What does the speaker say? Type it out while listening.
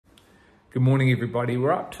Good morning, everybody.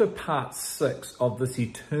 We're up to part 6 of this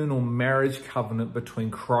eternal marriage covenant between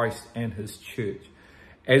Christ and his church.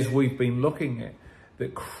 As we've been looking at,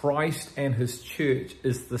 that Christ and his church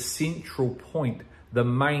is the central point, the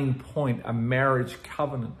main point, a marriage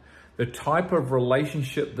covenant. The type of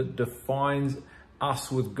relationship that defines us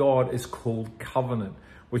with God is called covenant,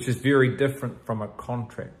 which is very different from a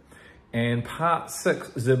contract. And part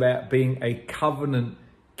 6 is about being a covenant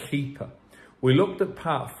keeper. We looked at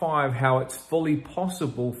part 5, how it's fully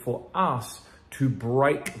possible for us to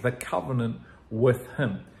break the covenant with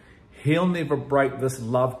him. He'll never break this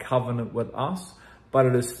love covenant with us, but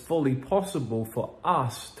it is fully possible for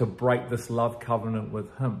us to break this love covenant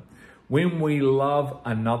with him. When we love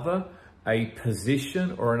another, a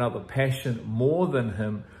possession or another passion more than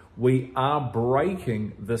him, we are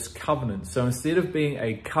breaking this covenant. So instead of being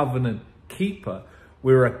a covenant keeper,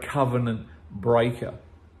 we're a covenant breaker.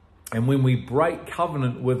 And when we break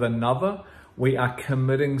covenant with another, we are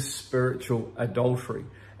committing spiritual adultery.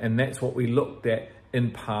 And that's what we looked at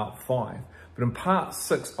in part 5. But in part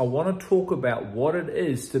 6, I want to talk about what it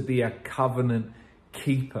is to be a covenant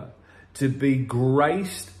keeper, to be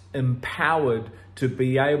graced, empowered, to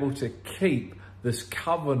be able to keep this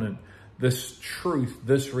covenant, this truth,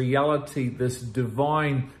 this reality, this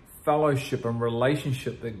divine fellowship and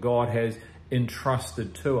relationship that God has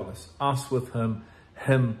entrusted to us with him,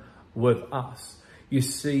 him with us. You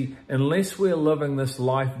see, unless we're living this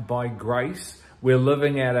life by grace, we're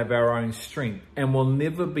living out of our own strength, and we'll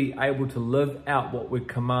never be able to live out what we're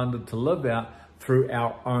commanded to live out through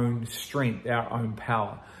our own strength, our own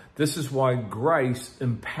power. This is why grace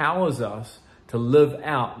empowers us to live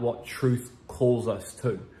out what truth calls us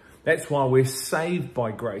to. That's why we're saved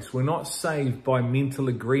by grace. We're not saved by mental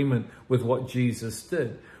agreement with what Jesus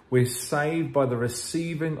did. We're saved by the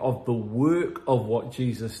receiving of the work of what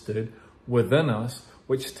Jesus did within us,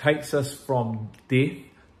 which takes us from death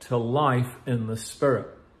to life in the Spirit.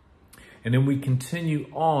 And then we continue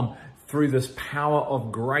on through this power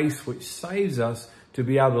of grace, which saves us to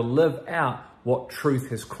be able to live out what truth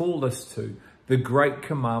has called us to, the great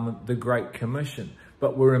commandment, the great commission.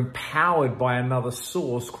 But we're empowered by another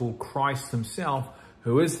source called Christ himself,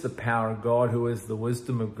 who is the power of God, who is the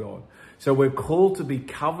wisdom of God. So we're called to be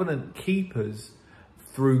covenant keepers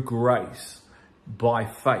through grace, by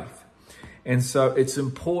faith. And so it's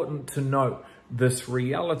important to note this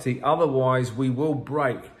reality. Otherwise, we will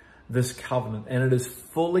break this covenant. And it is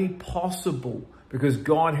fully possible because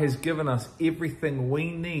God has given us everything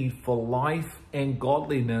we need for life and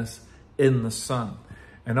godliness in the Son.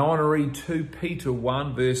 And I want to read 2 Peter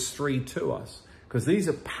 1 verse 3 to us, because these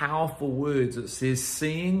are powerful words. It says,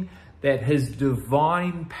 seeing that his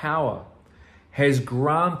divine power has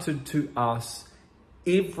granted to us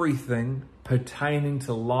everything pertaining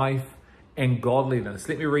to life and godliness.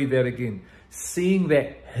 Let me read that again. Seeing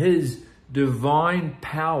that his divine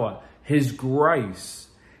power, his grace,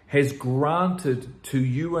 has granted to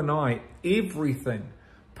you and I everything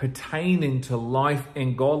pertaining to life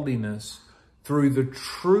and godliness through the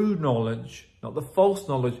true knowledge, not the false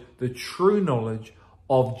knowledge, the true knowledge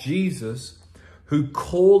of Jesus, who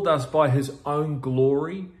called us by his own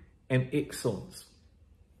glory and excellence.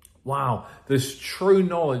 Wow, this true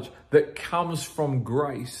knowledge that comes from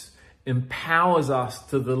grace empowers us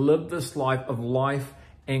to live this life of life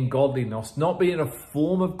and godliness, not be in a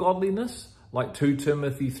form of godliness, like 2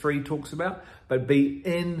 Timothy 3 talks about, but be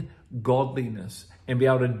in godliness and be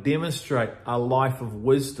able to demonstrate a life of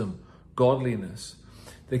wisdom, godliness.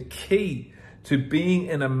 The key to being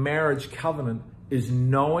in a marriage covenant is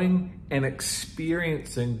knowing and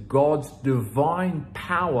experiencing God's divine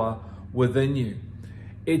power within you.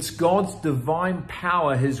 It's God's divine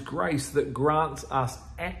power, his grace, that grants us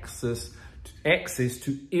access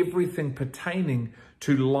to everything pertaining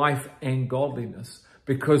to life and godliness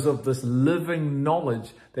because of this living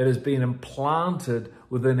knowledge that has been implanted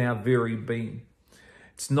within our very being.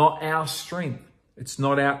 It's not our strength. It's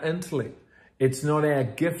not our intellect. It's not our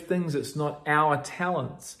giftings. It's not our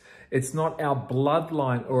talents. It's not our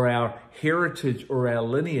bloodline or our heritage or our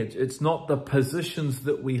lineage. It's not the positions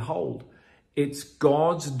that we hold. It's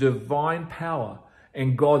God's divine power,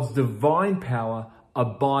 and God's divine power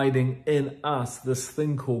abiding in us, this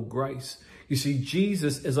thing called grace. You see,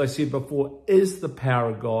 Jesus, as I said before, is the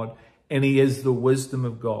power of God, and he is the wisdom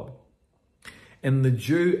of God. And the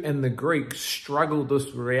Jew and the Greek struggled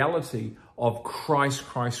this reality of Christ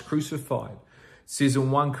crucified. It says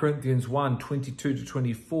in 1 Corinthians 1, 22 to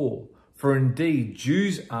 24, for indeed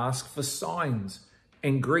Jews ask for signs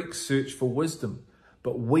and Greeks search for wisdom,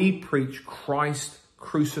 but we preach Christ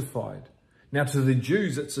crucified. Now to the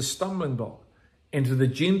Jews it's a stumbling block, and to the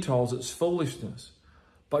Gentiles it's foolishness.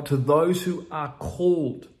 But to those who are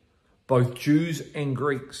called, both Jews and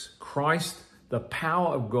Greeks, Christ, the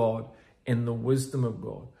power of God and the wisdom of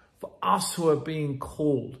God. For us who are being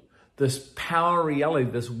called, this power reality,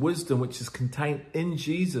 this wisdom which is contained in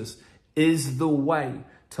Jesus is the way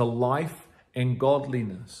to life and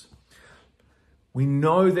godliness. We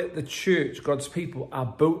know that the church, God's people, are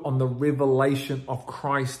built on the revelation of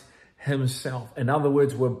Christ himself. In other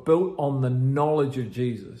words, we're built on the knowledge of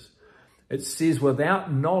Jesus. It says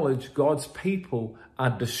without knowledge, God's people are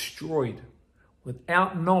destroyed.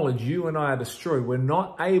 Without knowledge, you and I are destroyed. We're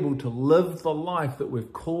not able to live the life that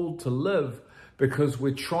we've called to live because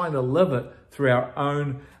we're trying to live it through our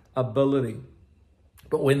own ability.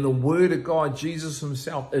 But when the Word of God, Jesus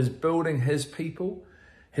himself, is building his people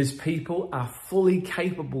are fully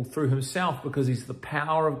capable through himself, because he's the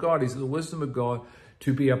power of God, he's the wisdom of God,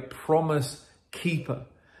 to be a promise keeper,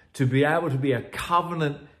 to be able to be a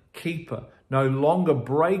covenant keeper, no longer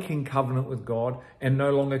breaking covenant with God and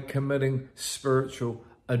no longer committing spiritual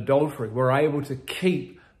adultery. We're able to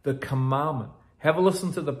keep the commandment. Have a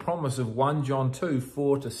listen to the promise of 1 John 2,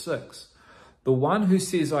 4-6. The one who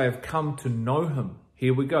says, I have come to know him,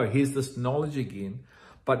 here we go, here's this knowledge again,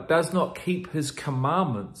 but does not keep his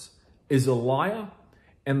commandments is a liar,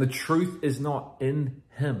 and the truth is not in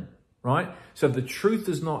him, right? So if the truth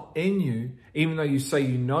is not in you, even though you say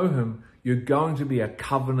you know him, you're going to be a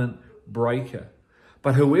covenant breaker.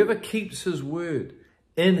 But whoever keeps his word,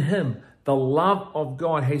 in him, the love of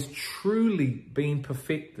God has truly been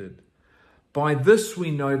perfected. By this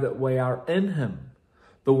we know that we are in him.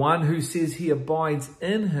 The one who says he abides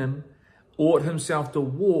in him ought himself to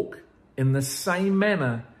walk in the same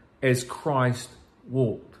manner as Christ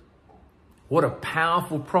walked. What a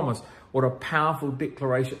powerful promise. What a powerful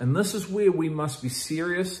declaration. And this is where we must be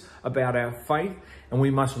serious about our faith, and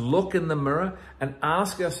we must look in the mirror and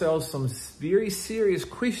ask ourselves some very serious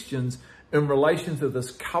questions in relation to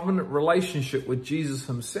this covenant relationship with Jesus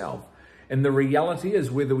himself. And the reality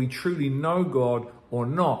is whether we truly know God or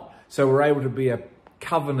not. So we're able to be a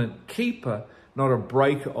covenant keeper, not a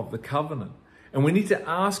breaker of the covenant. And we need to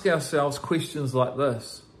ask ourselves questions like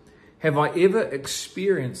this. Have I ever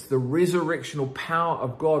experienced the resurrectional power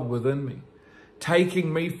of God within me,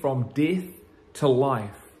 taking me from death to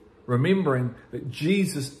life, remembering that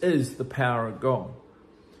Jesus is the power of God?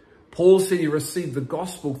 Paul said he received the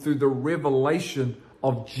gospel through the revelation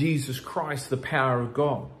of Jesus Christ, the power of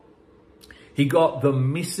God. He got the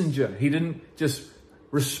messenger. He didn't just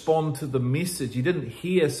respond to the message. He didn't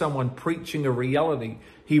hear someone preaching a reality.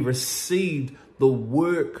 He received the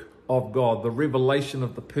work of God, the revelation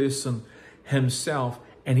of the person himself,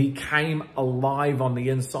 and he came alive on the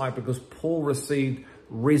inside because Paul received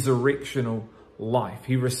resurrectional life.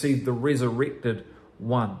 He received the resurrected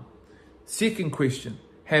one. Second question,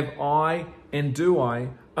 have I and do I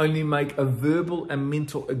only make a verbal and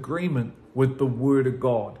mental agreement with the word of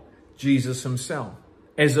God, Jesus himself,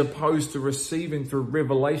 as opposed to receiving through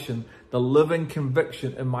revelation the living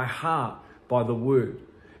conviction in my heart by the word?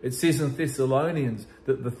 It says in Thessalonians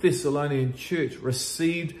that the Thessalonian church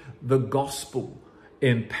received the gospel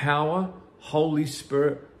in power, Holy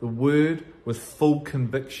Spirit, the word with full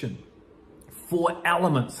conviction. 4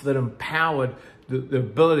 elements that empowered the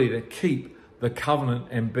ability to keep the covenant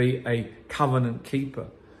and be a covenant keeper.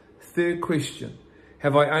 Third question,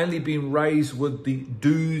 have I only been raised with the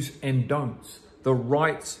do's and don'ts, the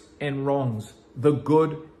rights and wrongs, the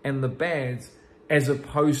good and the bads, as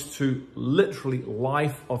opposed to literally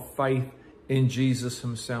life of faith in Jesus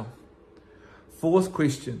himself? Fourth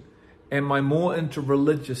question, am I more into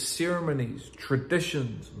religious ceremonies,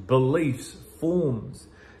 traditions, beliefs, forms,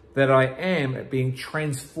 that I am at being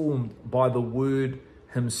transformed by the word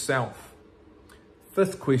himself?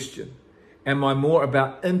 Fifth question, am I more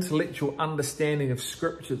about intellectual understanding of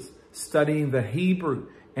scriptures, studying the Hebrew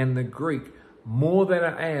and the Greek, more than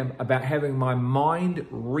I am about having my mind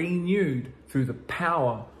renewed through the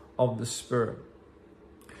power of the Spirit?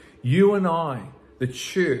 You and I, the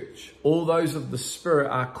church, all those of the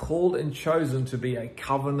Spirit, are called and chosen to be a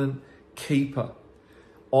covenant keeper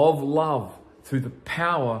of love through the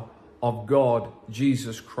power of God,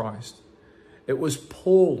 Jesus Christ. It was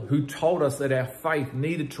Paul who told us that our faith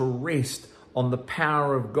needed to rest on the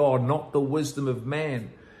power of God, not the wisdom of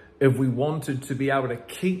man, if we wanted to be able to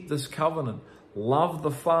keep this covenant, love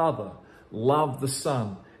the Father, love the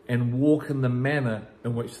Son, and walk in the manner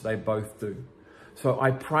in which they both do. So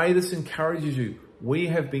I pray this encourages you. We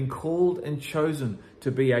have been called and chosen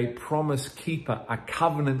to be a promise keeper, a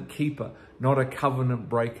covenant keeper, not a covenant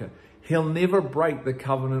breaker. He'll never break the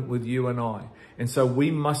covenant with you and I. And so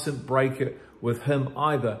we mustn't break it with him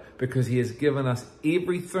either, because he has given us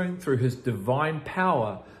everything through his divine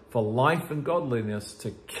power for life and godliness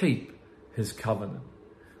to keep his covenant.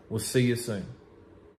 We'll see you soon.